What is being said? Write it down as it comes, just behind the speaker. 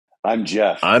I'm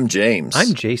Jeff. I'm James.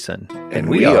 I'm Jason. And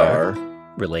we are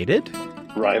related?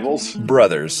 Rivals?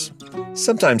 Brothers.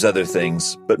 Sometimes other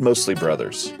things, but mostly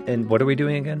brothers. And what are we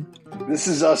doing again? This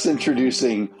is us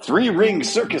introducing Three Ring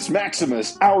Circus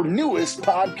Maximus, our newest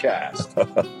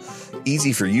podcast.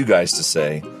 Easy for you guys to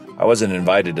say. I wasn't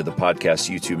invited to the podcast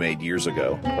you two made years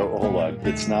ago. Oh, hold on.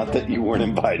 It's not that you weren't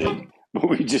invited,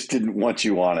 but we just didn't want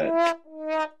you on it.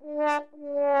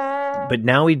 But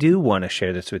now we do want to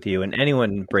share this with you and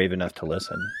anyone brave enough to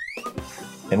listen.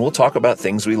 And we'll talk about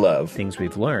things we love. Things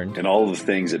we've learned. And all of the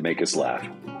things that make us laugh.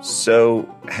 So,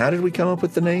 how did we come up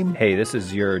with the name? Hey, this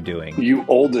is your doing. You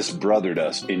oldest brothered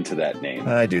us into that name.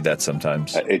 I do that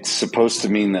sometimes. It's supposed to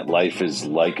mean that life is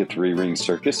like a three-ring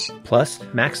circus. Plus,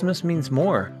 Maximus means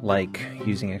more, like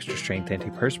using extra strength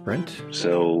antiperspirant.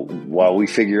 So, while we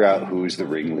figure out who's the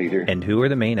ringleader and who are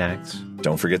the main acts,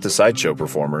 don't forget the sideshow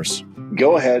performers.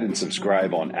 Go ahead and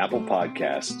subscribe on Apple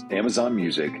Podcasts, Amazon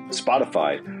Music,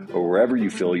 Spotify, or wherever you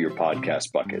fill your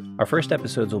podcast bucket. Our first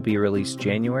episodes will be released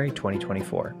January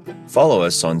 2024. Follow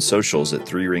us on socials at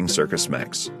 3 Ring Circus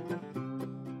Max.